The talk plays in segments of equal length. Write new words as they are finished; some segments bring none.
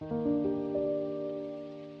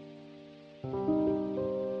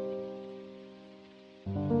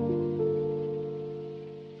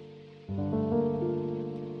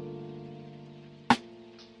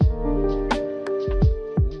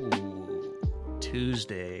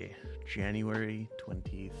Tuesday, January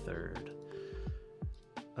 23rd.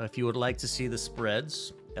 If you would like to see the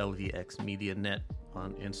spreads, LVX Media Net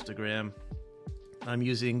on Instagram. I'm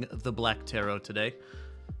using the Black Tarot today.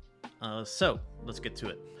 So, let's get to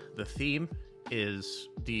it. The theme is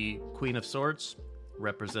the Queen of Swords,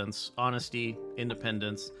 represents honesty,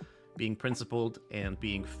 independence, being principled, and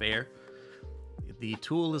being fair. The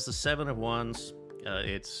tool is the Seven of Wands.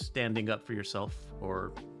 It's standing up for yourself,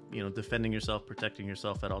 or defending yourself, protecting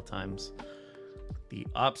yourself at all times. The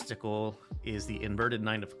obstacle is the inverted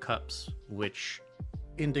Nine of Cups, which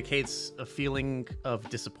indicates a feeling of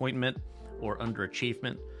disappointment or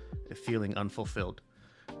underachievement, a feeling unfulfilled.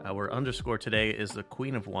 Our underscore today is the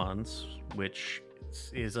Queen of Wands, which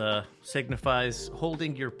signifies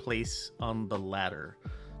holding your place on the ladder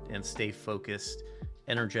and stay focused,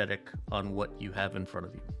 energetic on what you have in front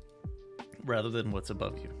of you, rather than what's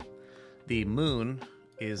above you. The moon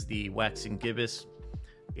is the waxing gibbous.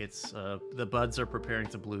 It's the buds are preparing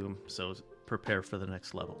to bloom, so prepare for the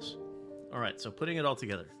next levels. All right, so putting it all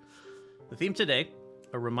together. The theme today,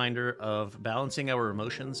 a reminder of balancing our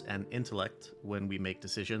emotions and intellect when we make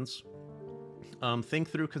decisions.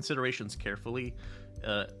 Think through considerations carefully,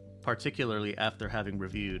 particularly after having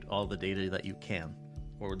reviewed all the data that you can,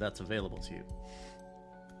 or that's available to you.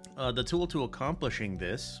 The tool to accomplishing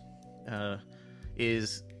this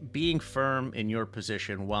is being firm in your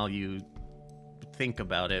position while you think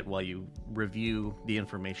about it, while you review the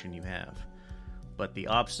information you have. But the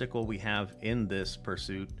obstacle we have in this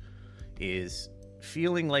pursuit is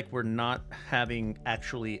feeling like we're not having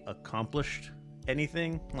actually accomplished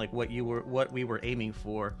anything, like what we were aiming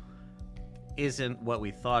for isn't what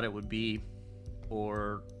we thought it would be,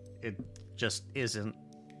 or it just isn't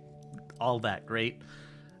all that great.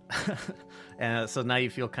 And so now you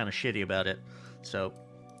feel kind of shitty about it. So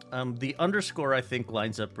the underscore, I think,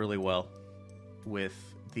 lines up really well with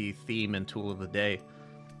the theme and tool of the day,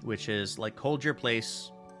 which is like, hold your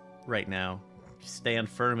place right now, stand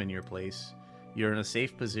firm in your place. You're in a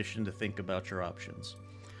safe position to think about your options.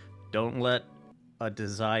 Don't let a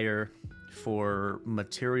desire for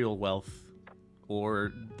material wealth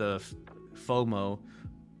or the FOMO,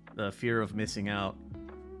 the fear of missing out,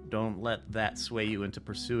 don't let that sway you into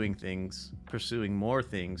pursuing more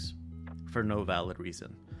things for no valid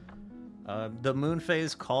reason. The moon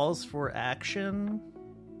phase calls for action,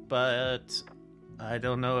 but I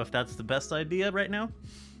don't know if that's the best idea right now.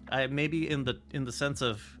 I maybe in the sense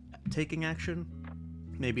of taking action,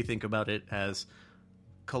 maybe think about it as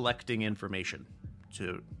collecting information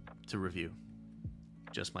to review.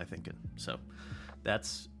 Just my thinking. So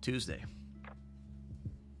that's Tuesday.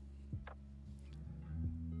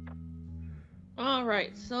 All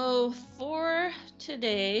right, so for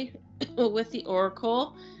today with the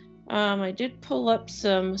Oracle, I did pull up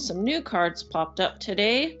some new cards popped up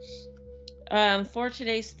today. For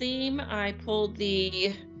today's theme, I pulled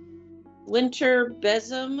the Winter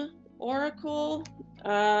Besom Oracle.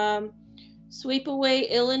 Sweep away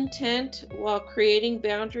ill intent while creating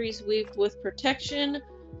boundaries weaved with protection,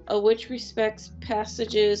 which respects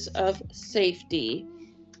passages of safety.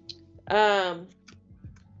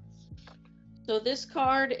 So this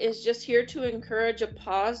card is just here to encourage a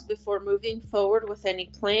pause before moving forward with any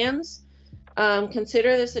plans.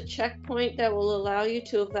 Consider this a checkpoint that will allow you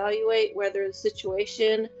to evaluate whether the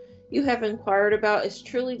situation you have inquired about is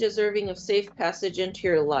truly deserving of safe passage into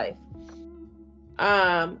your life.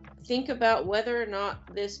 Think about whether or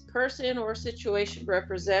not this person or situation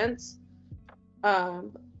represents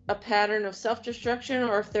a pattern of self-destruction,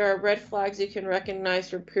 or if there are red flags you can recognize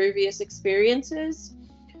from previous experiences.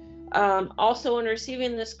 Also, when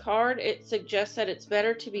receiving this card, it suggests that it's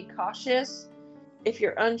better to be cautious if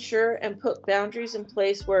you're unsure and put boundaries in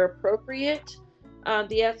place where appropriate.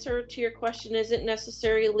 The answer to your question isn't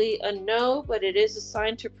necessarily a no, but it is a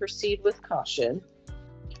sign to proceed with caution.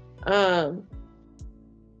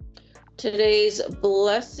 Today's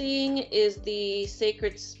blessing is the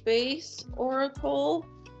Sacred Space Oracle.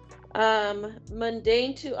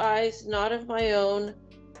 Mundane to eyes, not of my own.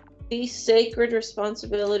 These sacred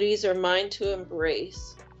responsibilities are mine to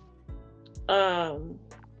embrace.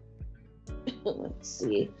 Let's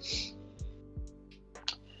see.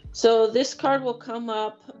 So this card will come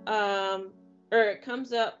up, it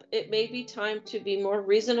comes up, it may be time to be more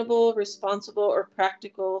reasonable, responsible, or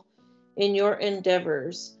practical in your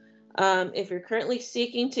endeavors. If you're currently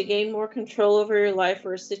seeking to gain more control over your life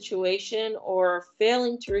or a situation, or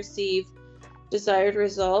failing to receive desired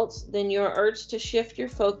results, then you are urged to shift your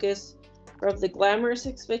focus from the glamorous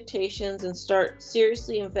expectations and start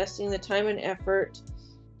seriously investing the time and effort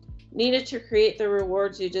needed to create the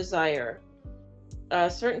rewards you desire.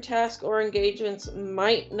 Certain tasks or engagements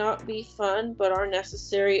might not be fun, but are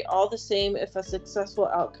necessary all the same if a successful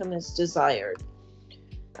outcome is desired.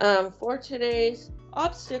 For today's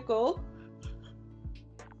obstacle,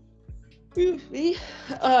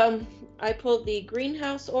 I pulled the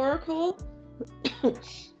Greenhouse Oracle.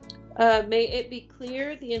 May it be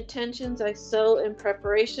clear the intentions I sow in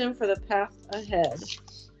preparation for the path ahead.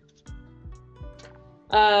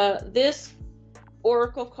 This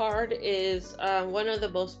Oracle card is one of the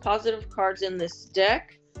most positive cards in this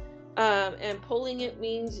deck, and pulling it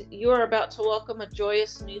means you are about to welcome a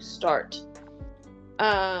joyous new start.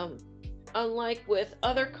 Unlike with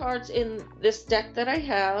other cards in this deck that I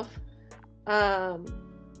have,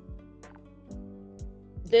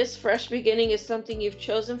 this fresh beginning is something you've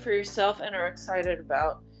chosen for yourself and are excited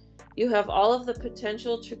about. You have all of the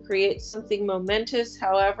potential to create something momentous.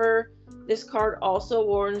 However, this card also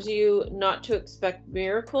warns you not to expect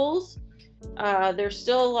miracles. There's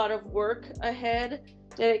still a lot of work ahead,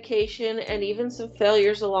 dedication, and even some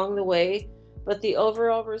failures along the way, but the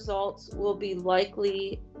overall results will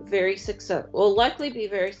likely be very successful.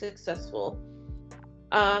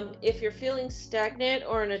 If you're feeling stagnant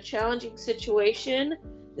or in a challenging situation,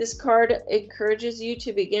 this card encourages you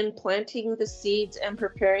to begin planting the seeds and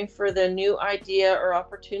preparing for the new idea or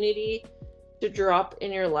opportunity to drop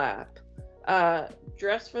in your lap.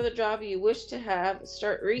 Dress for the job you wish to have.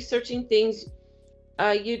 Start researching things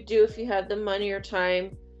you'd do if you had the money or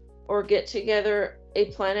time, or get together a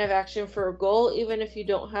plan of action for a goal, even if you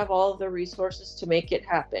don't have all of the resources to make it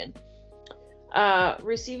happen.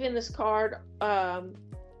 Receiving this card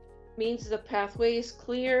means the pathway is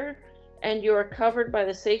clear and you are covered by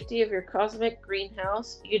the safety of your cosmic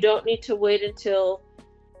greenhouse. You don't need to wait until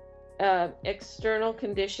external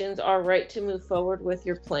conditions are right to move forward with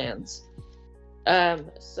your plans.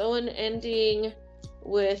 So an ending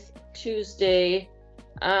with Tuesday,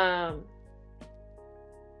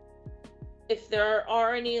 if there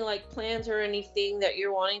are any plans or anything that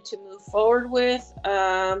you're wanting to move forward with,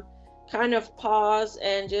 kind of pause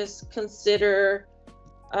and just consider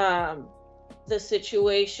the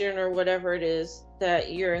situation or whatever it is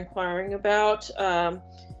that you're inquiring about,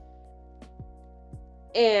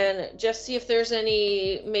 and just see if there's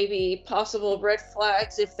any maybe possible red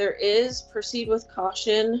flags. If there is, proceed with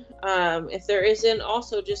caution. If there isn't,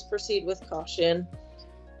 also just proceed with caution.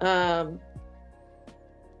 And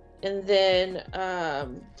then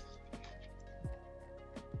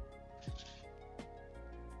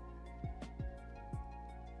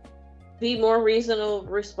be more reasonable,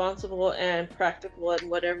 responsible, and practical in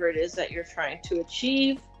whatever it is that you're trying to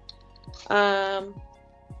achieve.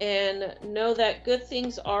 And know that good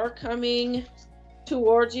things are coming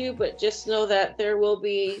towards you, but just know that there will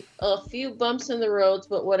be a few bumps in the roads,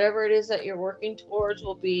 but whatever it is that you're working towards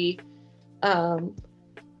will be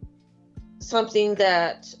something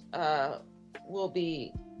that will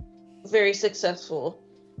be very successful.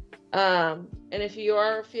 And if you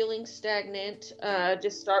are feeling stagnant,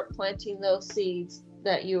 just start planting those seeds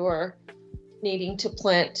that you are needing to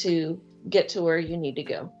plant to get to where you need to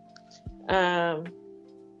go.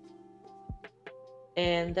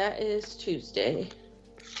 And that is Tuesday.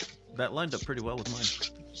 That lined up pretty well with mine.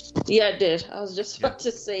 Yeah, it did. I was just about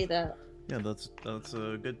to say that. Yeah, that's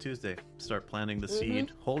a good Tuesday. Start planting the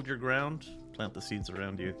seed. Hold your ground. Plant the seeds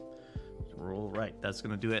around you. Roll right. That's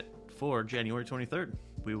going to do it for January 23rd.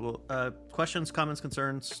 We will questions, comments,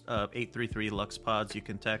 concerns. 833 Lux Pods. You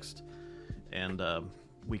can text, and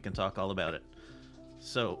we can talk all about it.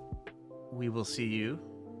 So we will see you.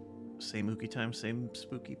 Same ooky time, same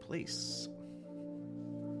spooky place.